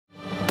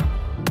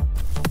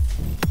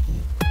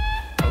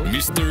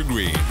Mr.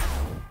 Green.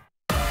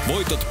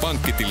 Voitot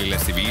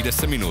pankkitilillesi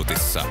 5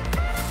 minuutissa.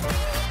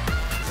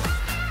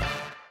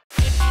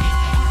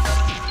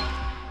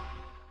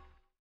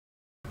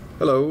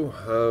 Hello,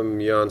 I'm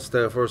Jan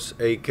Stenfors,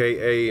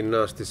 aka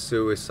Nasty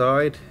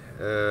Suicide.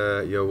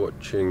 You're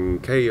watching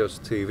Chaos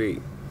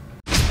TV.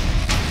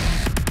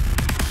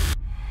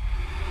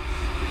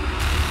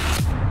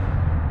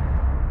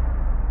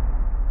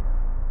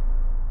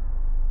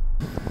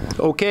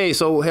 Okay,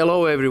 so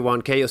hello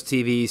everyone. Chaos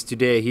TV is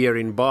today here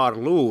in Bar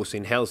Loose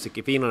in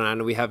Helsinki, Finland,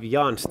 and we have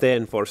Jan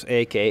Stenfors,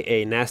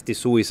 aka Nasty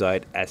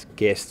Suicide, as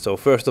guest. So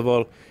first of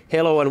all,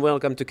 hello and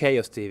welcome to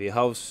Chaos TV.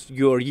 How's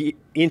your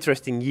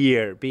interesting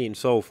year been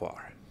so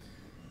far?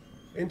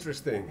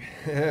 Interesting.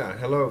 Yeah,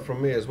 hello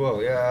from me as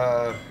well.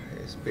 Yeah,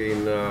 it's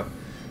been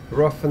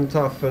rough and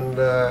tough and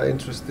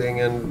interesting,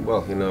 and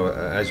well, you know,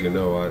 as you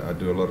know, I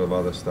do a lot of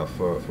other stuff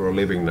for a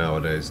living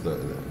nowadays,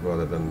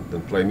 rather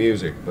than play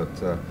music. But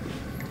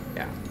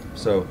yeah,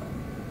 so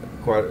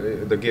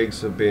the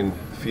gigs have been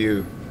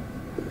few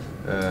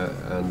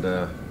and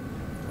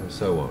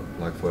so on,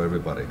 like for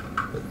everybody.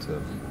 But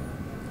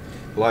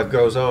life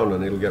goes on,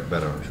 and it'll get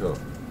better, I'm sure.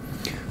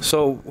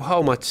 So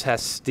how much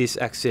has this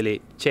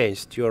actually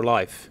changed your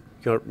life,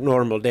 your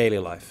normal daily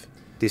life,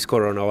 this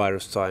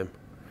coronavirus time?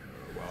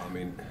 Well, I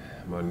mean,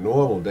 my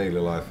normal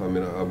daily life, I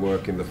mean, I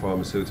work in the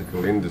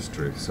pharmaceutical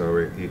industry,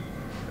 so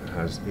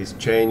it's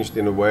changed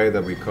in a way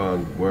that we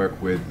can't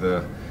work with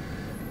the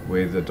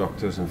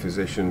doctors and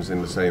physicians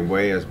in the same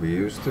way as we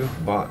used to.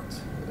 But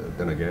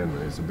then again,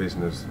 it's a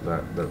business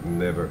that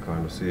never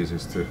kind of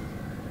ceases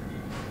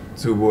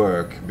to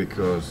work,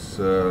 because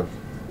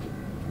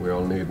we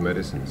all need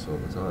medicines all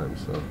the time,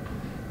 so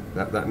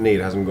that need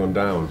hasn't gone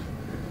down.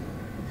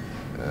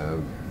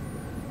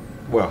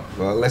 Well,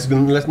 let's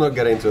not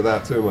get into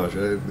that too much.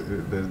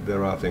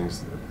 There are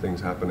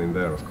things happening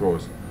there, of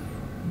course,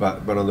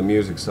 but on the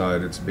music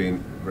side, it's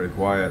been very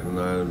quiet, and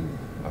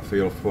I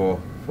feel for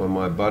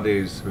my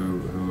buddies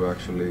who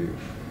actually,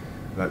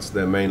 that's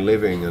their main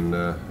living,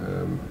 and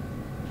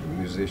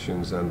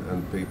musicians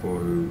and people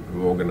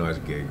who organize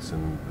gigs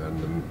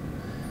and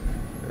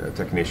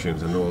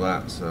technicians and all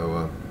that.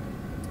 So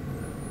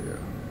yeah,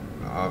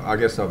 I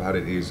guess I've had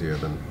it easier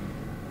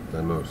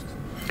than most.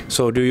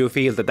 So do you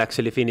feel that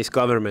actually Finnish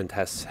government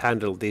has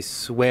handled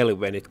this well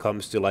when it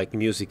comes to like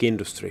music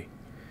industry?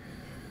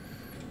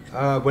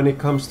 When it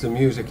comes to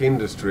music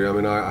industry, I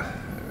mean,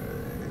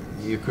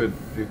 you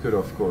could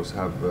of course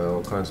have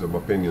all kinds of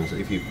opinions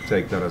if you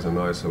take that as an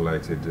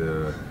isolated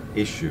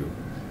issue,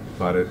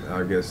 but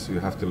I guess you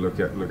have to look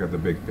at the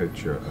big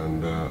picture,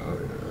 and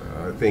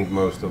I think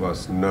most of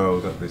us know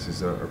that this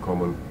is a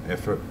common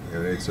effort.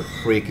 It's a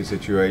freaky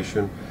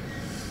situation.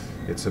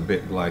 It's a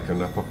bit like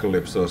an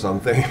apocalypse or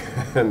something,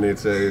 and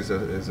it's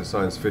a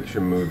science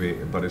fiction movie,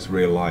 but it's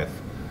real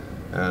life,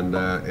 and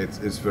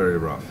it's very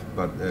rough.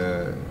 But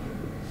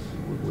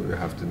we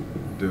have to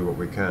do what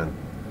we can.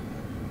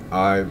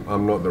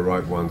 I'm not the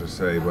right one to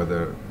say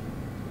whether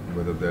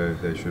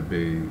there should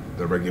be,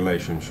 the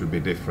regulation should be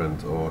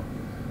different or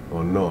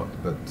not,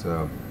 but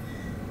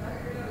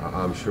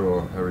I'm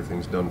sure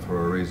everything's done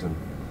for a reason.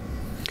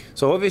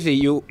 So obviously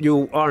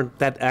you aren't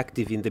that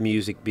active in the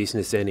music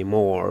business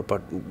anymore,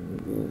 but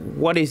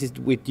what is it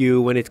with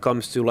you when it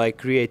comes to like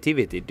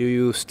creativity? Do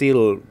you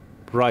still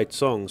write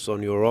songs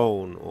on your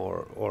own,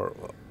 or?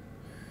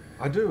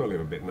 I do a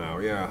little bit now,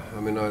 yeah.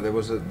 I mean, there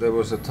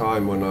was a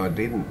time when I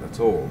didn't at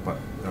all,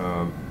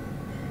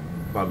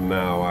 but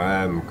now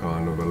I am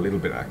kind of a little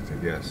bit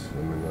active, yes.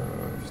 I mean,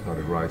 I've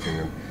started writing,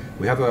 and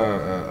we have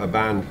a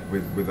band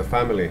with the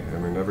family. I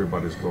mean,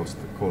 everybody's called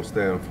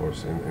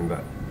Stenfors in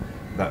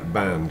that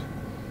band,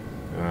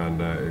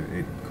 and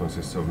it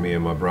consists of me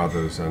and my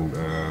brothers and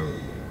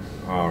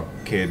our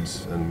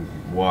kids and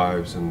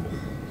wives, and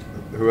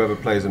whoever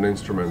plays an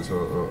instrument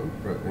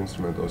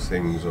or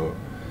sings or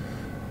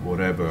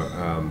whatever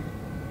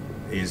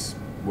is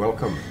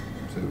welcome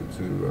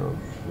to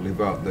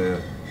live out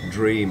their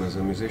dream as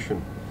a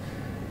musician.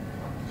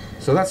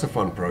 So that's a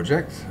fun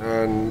project,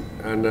 and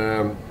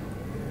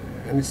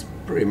it's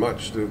pretty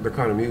much the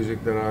kind of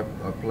music that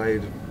I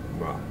played.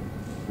 Well,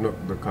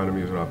 not the kind of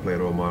music I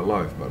played all my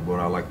life, but what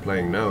I like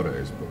playing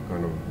nowadays, but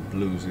kind of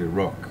bluesy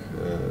rock,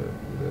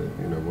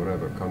 you know,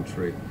 whatever,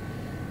 country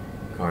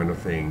kind of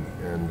thing,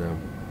 and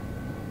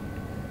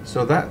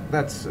so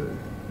that's.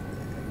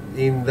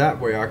 In that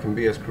way, I can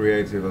be as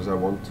creative as I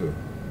want to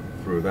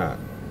through that.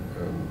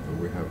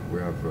 We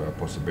have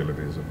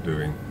possibilities of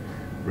doing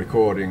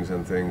recordings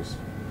and things.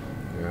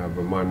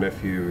 My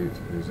nephew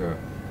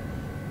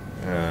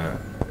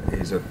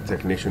he's a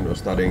technician, or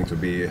studying to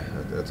be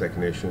a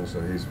technician, so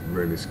he's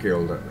really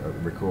skilled at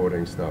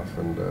recording stuff.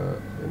 And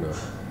you know,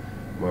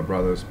 my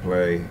brothers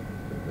play;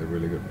 they're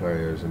really good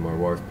players, and my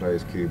wife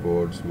plays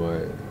keyboards.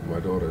 My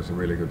daughter is a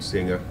really good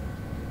singer.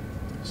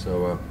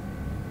 So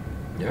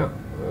yeah.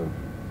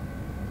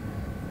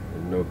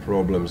 No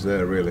problems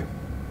there, really.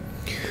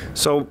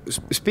 So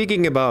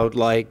speaking about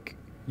like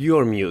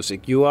your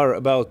music, you are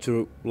about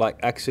to like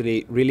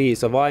actually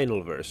release a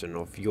vinyl version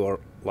of your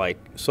like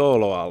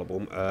solo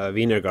album,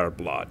 Vinegar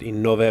Blood,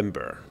 in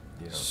November.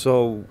 Yeah.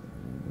 So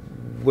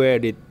where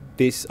did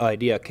this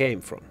idea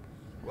came from?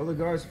 Well, the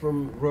guys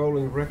from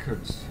Rolling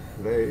Records,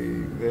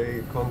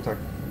 they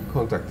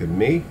contacted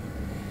me,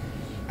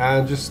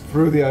 and just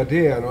through the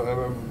idea,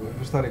 and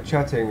we started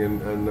chatting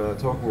and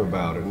talking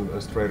about it,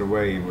 and straight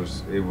away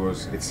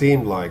it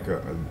seemed like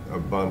a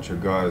bunch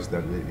of guys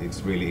that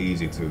it's really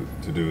easy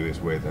to do this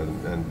with,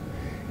 and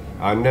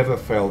I never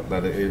felt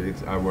that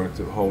I wanted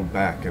to hold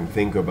back and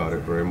think about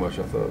it very much.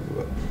 I thought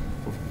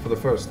for the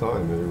first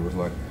time it was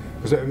like,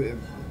 because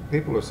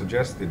people have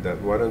suggested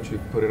that why don't you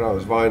put it out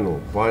as vinyl?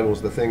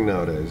 Vinyl's the thing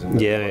nowadays, and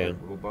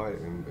we'll buy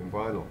it in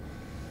vinyl.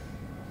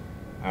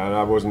 And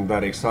I wasn't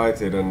that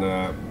excited, and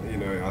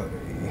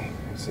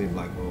it seemed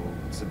like, well,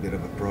 it's a bit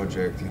of a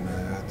project. I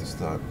had to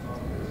start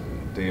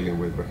dealing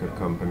with record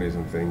companies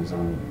and things,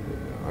 and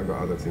I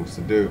got other things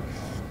to do.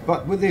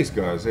 But with these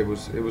guys, it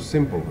was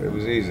simple, it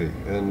was easy,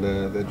 and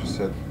they just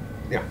said,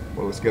 yeah,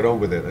 well, let's get on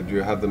with it. And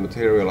you have the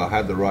material, I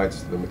had the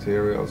rights to the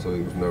material, so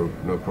there was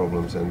no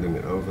problem sending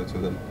it over to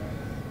them.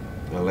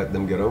 I let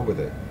them get on with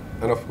it.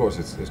 And of course,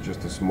 it's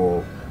just a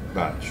small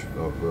batch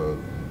of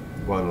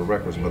vinyl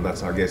records, but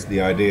that's, I guess,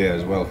 the idea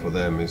as well for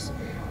them, is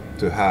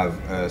to have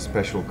a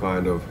special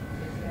kind of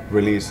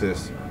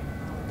releases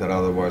that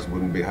otherwise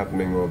wouldn't be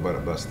happening,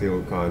 but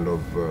still kind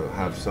of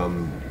have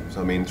some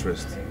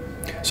interest.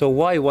 So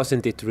why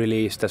wasn't it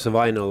released as a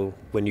vinyl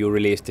when you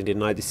released it in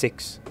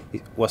 '96?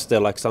 Was there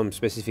like some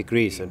specific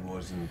reason? It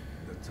wasn't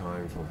the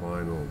time for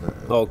vinyl.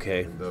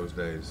 Okay. In those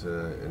days,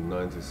 in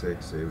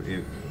 '96,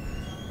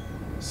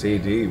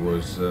 CD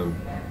was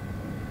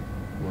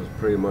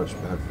pretty much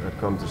had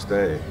come to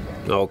stay.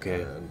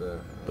 Okay. And,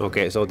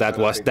 okay, so that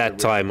was that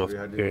time of. We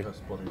didn't have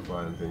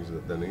Spotify and things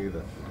then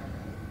either.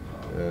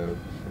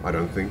 I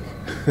don't think.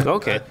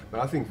 Okay. But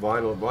I think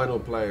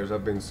vinyl players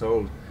have been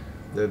sold.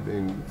 They've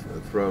been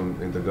thrown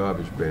in the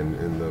garbage bin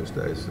in those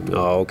days.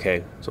 Oh,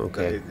 okay.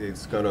 Okay.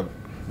 It's kind of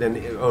then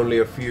only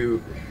a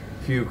few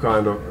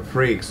kind of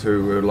freaks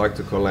who like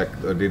to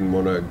collect or didn't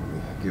want to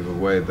give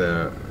away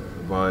their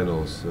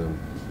vinyls.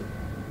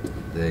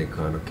 They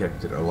kind of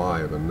kept it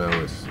alive, and now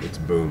it's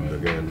boomed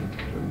again,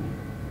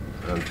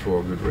 and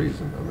for good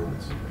reason. I mean,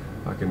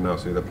 I can now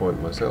see the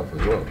point myself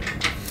as well.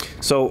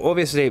 So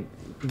obviously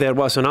there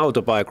was an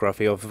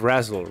autobiography of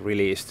Razzle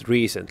released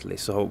recently.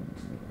 So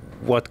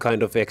what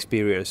kind of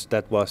experience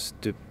that was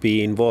to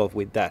be involved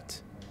with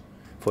that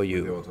for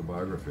you? The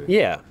autobiography?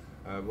 Yeah.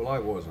 Well, I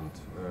wasn't,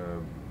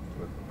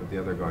 but the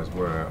other guys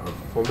were.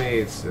 For me,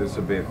 it's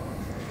a bit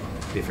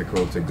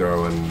difficult to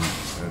go and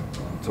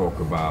talk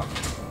about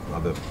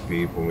other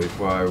people.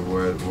 If I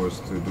was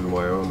to do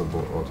my own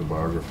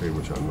autobiography,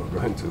 which I'm not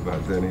going to,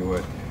 but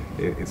anyway,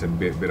 it's a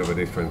bit of a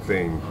different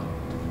thing.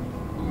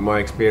 My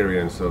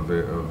experience of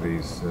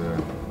these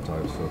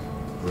types of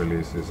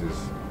releases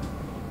is,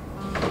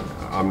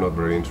 I'm not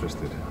very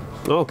interested.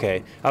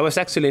 Okay. I was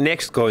actually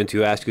next going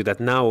to ask you that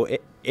now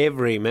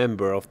every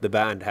member of the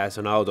band has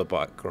an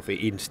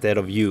autobiography instead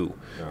of you.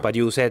 Yeah. But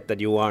you said that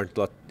you aren't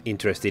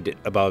interested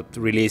about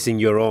releasing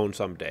your own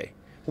someday.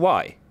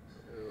 Why?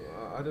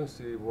 I don't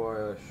see why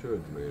I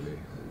should, really,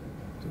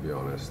 to be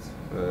honest.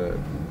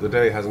 The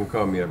day hasn't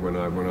come yet when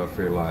I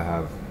feel I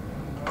have,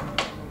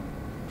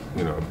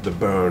 the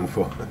burn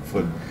for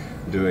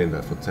doing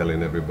that, for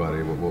telling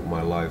everybody what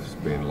my life's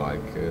been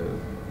like.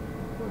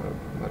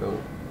 I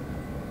don't.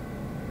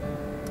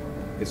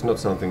 It's not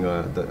something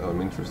that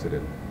I'm interested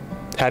in.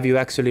 Have you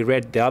actually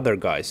read the other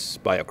guys'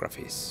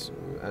 biographies?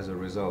 As a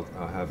result,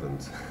 I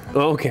haven't.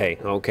 Okay.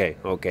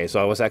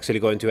 So I was actually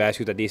going to ask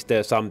you that is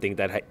there something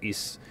that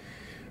is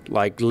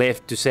like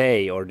left to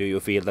say, or do you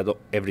feel that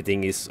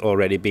everything is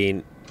already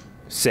being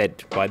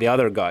said by the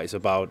other guys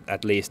about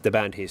at least the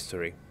band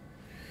history?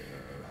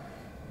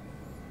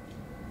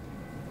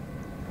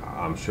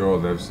 I'm sure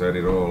they've said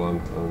it all,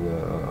 and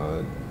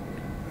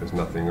there's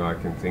nothing I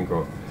can think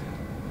of.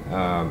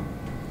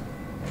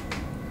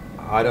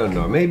 I don't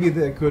know. Maybe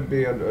there could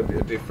be a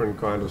different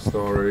kind of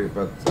story,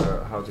 but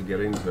how to get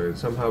into it?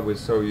 Somehow we're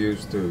so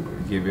used to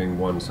giving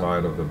one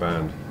side of the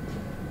band,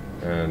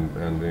 and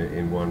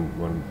in one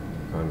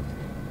kind of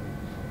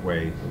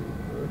way,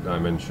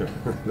 dimension.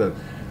 That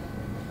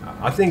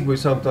I think we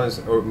sometimes,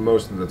 or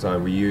most of the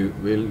time, we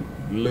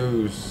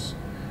lose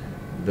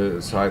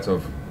the sight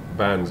of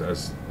bands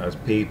as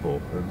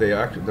people.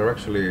 They're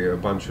actually a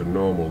bunch of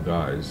normal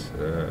guys,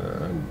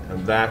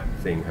 and that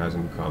thing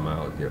hasn't come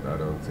out yet, I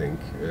don't think.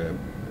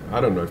 I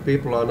don't know, if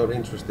people are not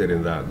interested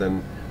in that,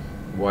 then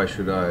why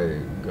should I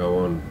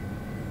go on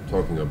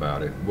talking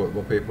about it?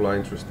 What people are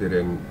interested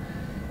in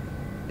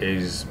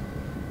is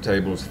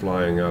tables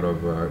flying out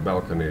of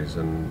balconies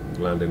and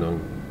landing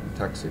on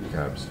taxi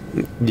cabs.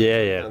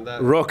 Yeah. And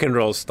that, rock and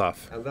roll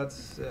stuff. And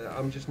that's,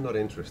 I'm just not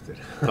interested.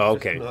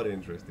 Okay. I'm just not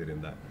interested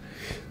in that.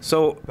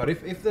 So, but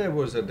if there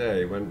was a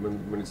day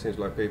when it seems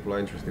like people are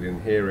interested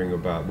in hearing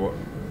about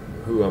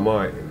who am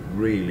I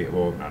really,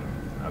 or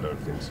I don't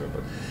think so,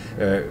 but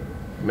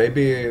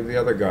maybe the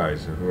other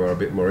guys who are a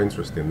bit more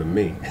interesting than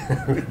me,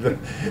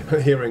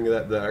 hearing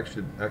that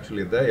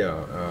actually they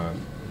are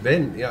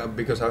then, yeah,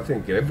 because I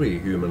think every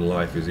human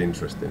life is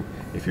interesting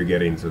if you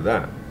get into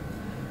that.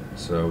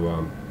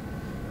 So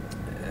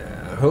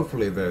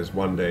hopefully there's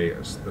one day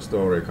a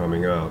story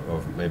coming out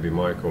of maybe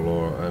Michael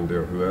or Andy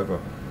or whoever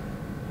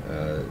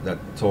that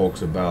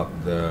talks about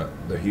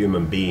the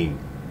human being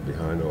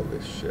behind all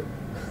this shit.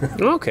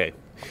 Okay.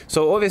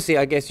 So obviously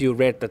I guess you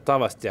read that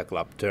Tavastia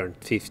Club turned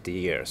 50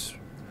 years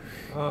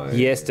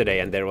yesterday,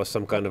 and there was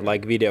some kind of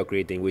like video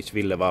greeting which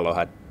Ville Valo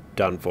had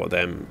done for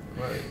them.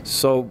 Right.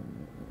 So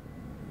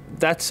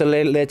that's a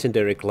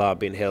legendary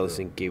club in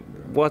Helsinki.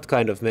 What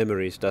kind of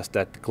memories does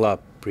that club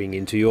bring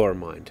into your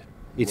mind?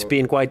 It's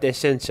been quite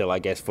essential, I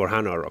guess, for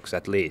Hanoi Rocks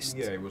at least.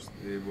 Yeah, it was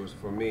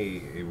for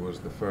me. It was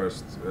the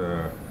first.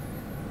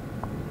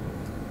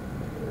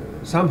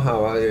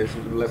 Somehow it's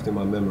left in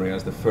my memory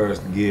as the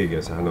first gig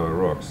as Hanoi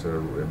Rocks.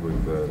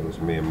 It was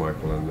me and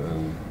Michael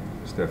and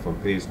Stefan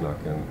Piesnak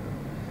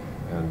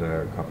and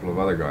a couple of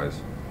other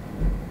guys.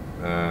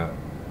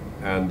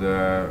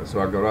 So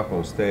I got up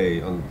on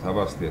stage, on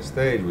Tavastia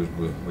stage,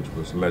 which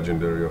was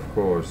legendary, of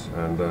course,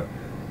 and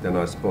then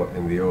I spot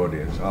in the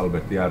audience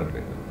Albert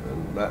Järvi,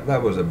 and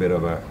that was a bit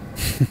of a,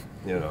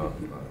 you know,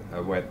 I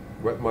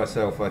wet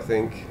myself, I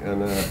think,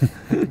 and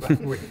but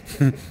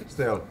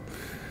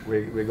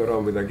we got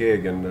on with the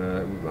gig, and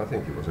I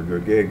think it was a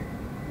good gig,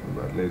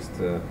 at least,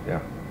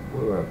 yeah,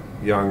 we were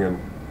young and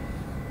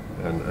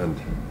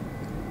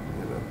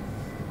you know,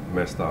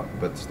 messed up,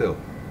 but still.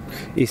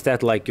 Is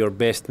that like your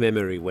best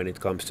memory when it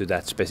comes to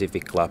that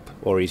specific club,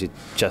 or is it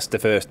just the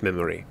first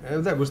memory?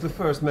 That was the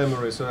first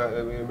memory. So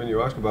when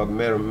you ask about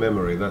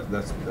memory,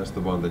 that's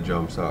the one that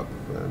jumps up,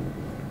 and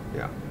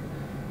yeah,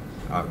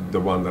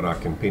 the one that I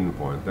can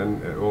pinpoint.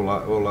 Then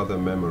all other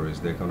memories,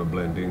 they kind of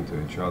blend into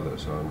each other.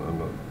 So I'm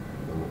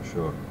not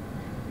sure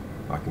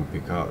I can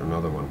pick out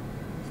another one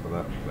for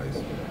that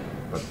place.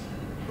 But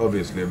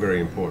obviously a very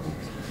important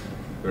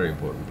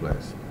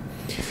place.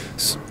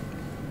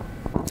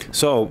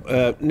 So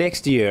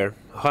next year,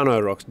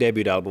 Hanoi Rocks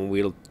debut album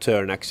will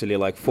turn actually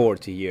like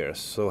 40 years.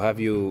 So have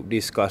you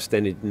discussed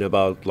anything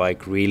about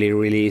like really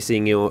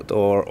releasing it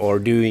or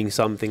doing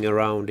something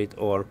around it,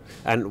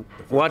 and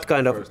what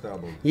kind of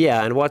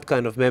and what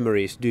kind of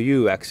memories do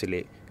you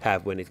actually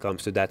have when it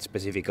comes to that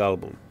specific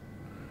album?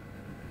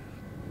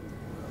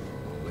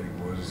 Well, it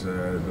was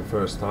the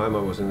first time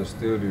I was in the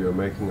studio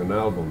making an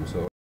album,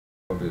 so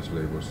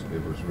obviously it was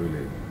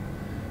really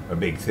a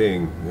big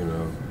thing, you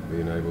know,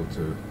 being able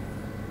to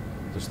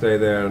stay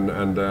there,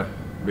 and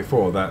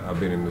before that I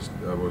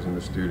was in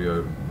the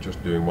studio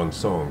just doing one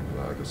song,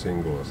 like a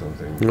single or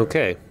something.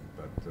 Okay.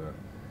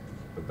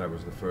 But that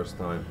was the first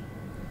time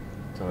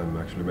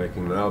actually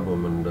making an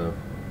album, and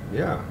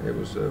yeah, it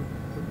was a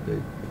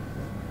big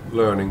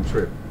learning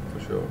trip for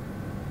sure.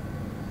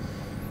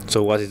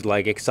 So was it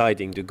like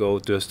exciting to go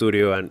to a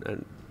studio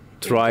and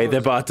try the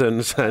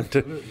buttons?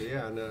 Absolutely,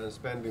 yeah, and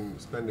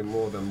spending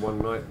more than one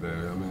night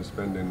there. I mean,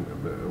 spending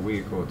a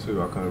week or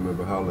two. I can't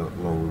remember how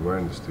long we were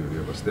in the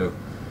studio, but still,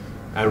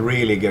 and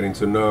really getting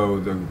to know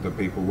the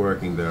people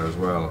working there as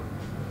well,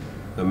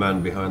 the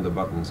man behind the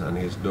buttons and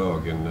his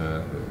dog, and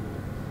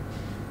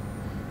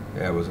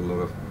yeah, it was a lot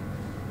of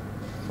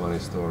funny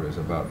stories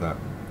about that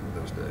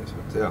those days.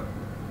 But yeah.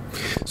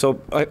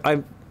 So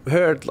I've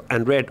heard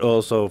and read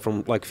also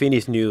from like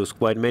Finnish news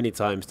quite many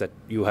times that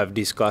you have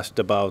discussed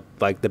about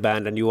like the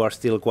band and you are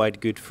still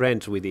quite good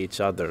friends with each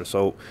other.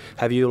 So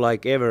have you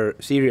like ever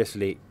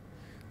seriously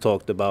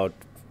talked about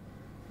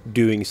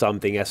doing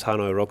something as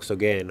Hanoi Rocks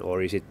again,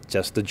 or is it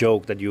just a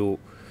joke that you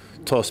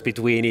toss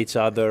between each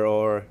other,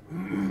 or?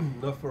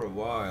 Not for a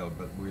while,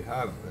 but we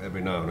have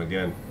every now and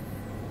again.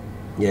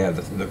 Yeah,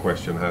 the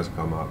question has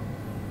come up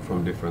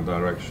from different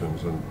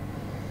directions, and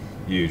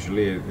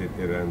usually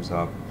it ends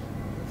up.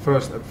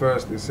 At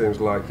first, it seems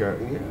like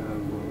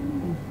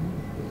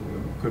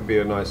could be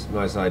a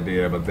nice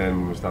idea, but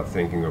then we start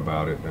thinking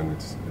about it, and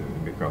it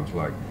becomes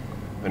like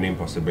an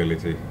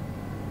impossibility.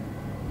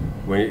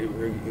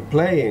 When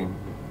playing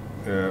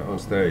on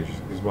stage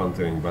is one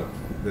thing, but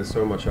there's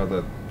so much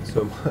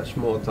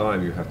more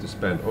time you have to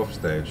spend off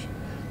stage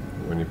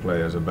when you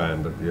play as a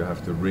band, that you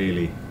have to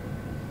really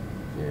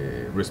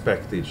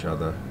respect each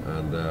other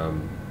and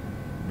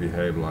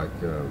behave like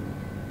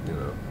you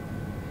know,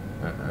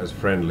 as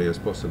friendly as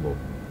possible,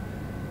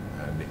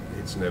 and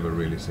it's never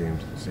really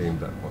seemed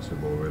that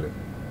possible, really.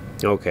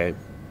 Okay.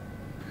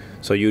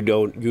 So you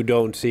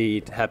don't see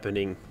it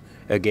happening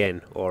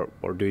again, or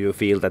do you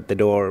feel that the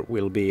door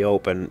will be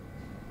open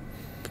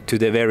to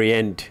the very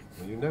end?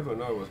 Well, you never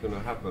know what's going to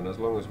happen. As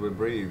long as we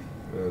breathe,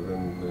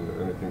 then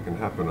anything can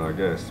happen, I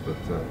guess. But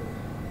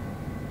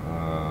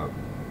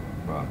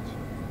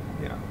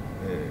yeah.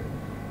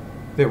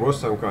 There was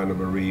some kind of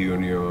a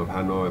reunion of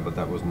Hanoi, but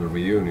that wasn't a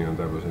reunion.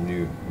 That was a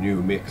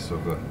new mix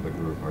of the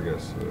group, I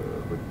guess,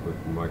 with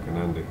Mike and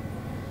Andy.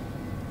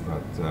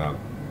 But yeah,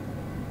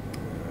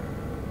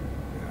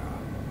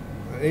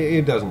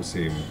 it doesn't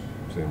seem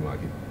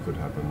like it could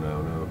happen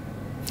now. No.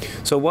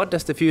 So what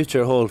does the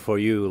future hold for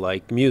you,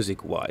 like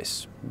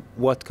music-wise?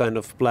 What kind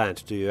of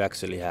plans do you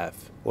actually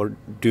have, or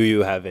do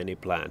you have any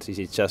plans? Is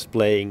it just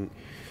playing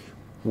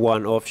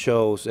one-off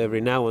shows every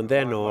now and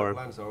then, My or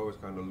plans are always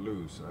kind of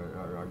loose.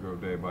 I go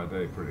day by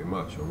day pretty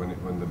much, or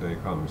when the day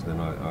comes, then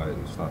I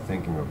start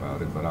thinking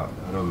about it. But I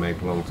don't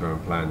make long-term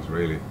plans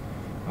really.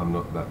 I'm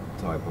not that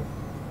type of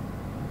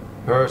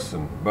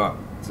person. But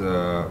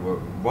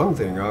one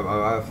thing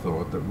I've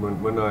thought that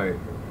when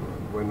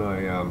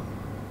I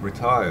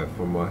retire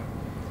from my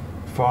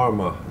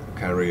pharma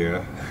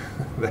career,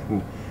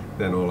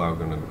 then all I'm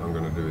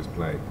gonna do is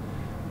play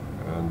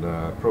and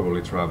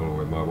probably travel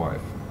with my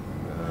wife.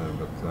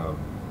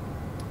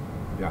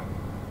 Yeah,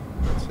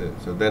 that's it.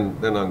 So then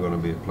I'm going to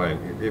be playing.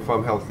 If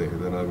I'm healthy,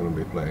 then I'm going to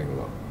be playing a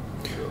lot.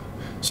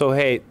 so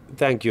hey,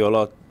 thank you a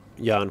lot,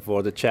 Jan,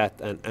 for the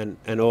chat,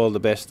 and all the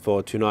best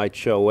for tonight's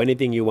show.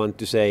 Anything you want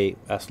to say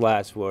as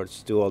last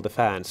words to all the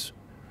fans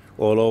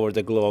all over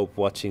the globe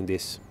watching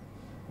this?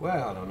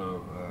 Well, I don't know.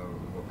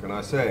 What can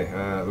I say?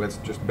 Let's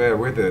just bear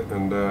with it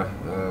and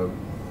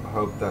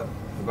hope that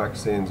the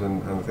vaccines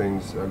and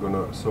things are going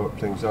to sort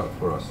things out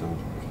for us, and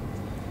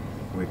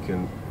we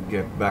can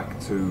get back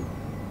to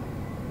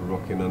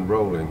rocking and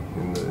rolling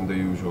in the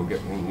usual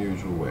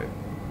way.